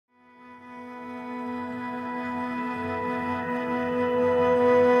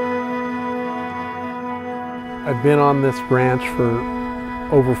I've been on this ranch for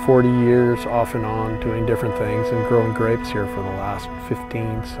over 40 years, off and on, doing different things and growing grapes here for the last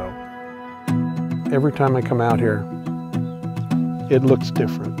 15, so. Every time I come out here, it looks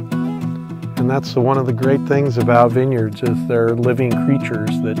different. And that's one of the great things about vineyards is they're living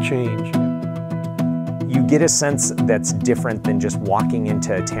creatures that change. You get a sense that's different than just walking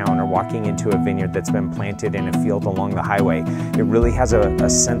into a town or walking into a vineyard that's been planted in a field along the highway. It really has a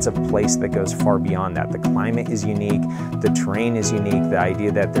sense of place that goes far beyond that. The climate is unique, the terrain is unique, the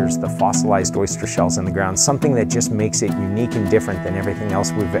idea that there's the fossilized oyster shells in the ground, something that just makes it unique and different than everything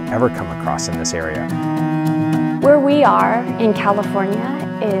else we've ever come across in this area. Where we are in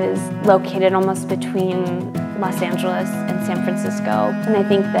California is located almost between Los Angeles and San Francisco, and I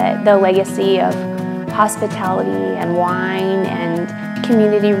think that the legacy of hospitality and wine and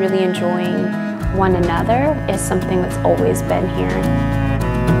community really enjoying one another is something that's always been here.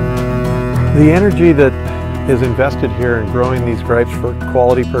 The energy that is invested here in growing these grapes for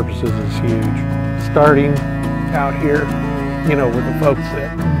quality purposes is huge. Starting out here, you know, with the folks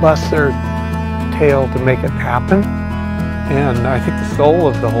that bust their tail to make it happen. And I think the soul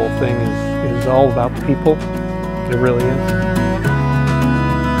of the whole thing is all about the people. It really is.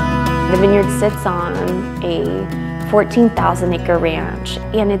 The vineyard sits on a 14,000 acre ranch,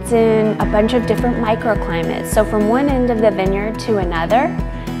 and it's in a bunch of different microclimates. So from one end of the vineyard to another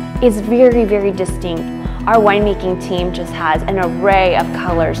is very, very distinct. Our winemaking team just has an array of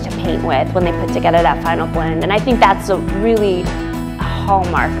colors to paint with when they put together that final blend, and I think that's a really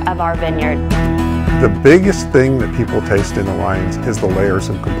hallmark of our vineyard. The biggest thing that people taste in the wines is the layers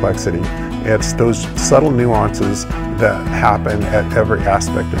of complexity. It's those subtle nuances that happen at every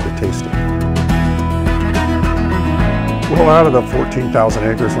aspect of the tasting. Well, out of the 14,000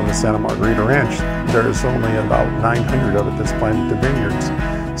 acres on the Santa Margarita Ranch, there's only about 900 of it that's planted to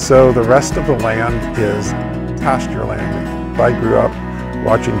vineyards. So the rest of the land is pasture land. I grew up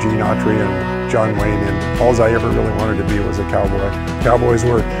watching Gene Autry and John Wayne, and all I ever really wanted to be was a cowboy. Cowboys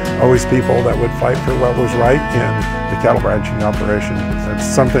were always people that would fight for what was right in the cattle ranching operation. It's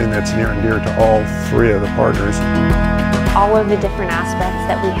something that's near and dear to all three of the partners. All of the different aspects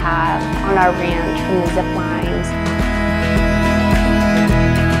that we have on our ranch, from the zip lines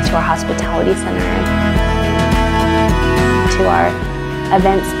to our hospitality center to our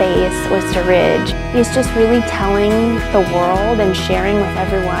event space, Oyster Ridge, is just really telling the world and sharing with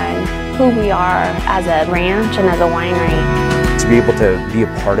everyone who we are as a ranch and as a winery. To be able to be a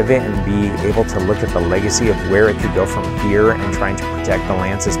part of it and be able to look at the legacy of where it could go from here and trying to protect the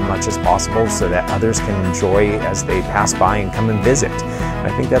lands as much as possible so that others can enjoy as they pass by and come and visit. I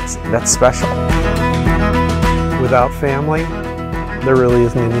think that's special. Without family, there really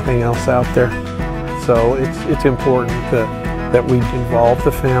isn't anything else out there. So it's important that we involve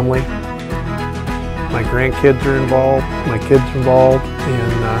the family. My grandkids are involved, my kids are involved,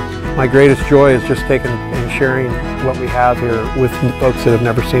 and my greatest joy is just taking and sharing what we have here with folks that have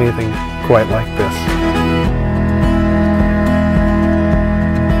never seen anything quite like this.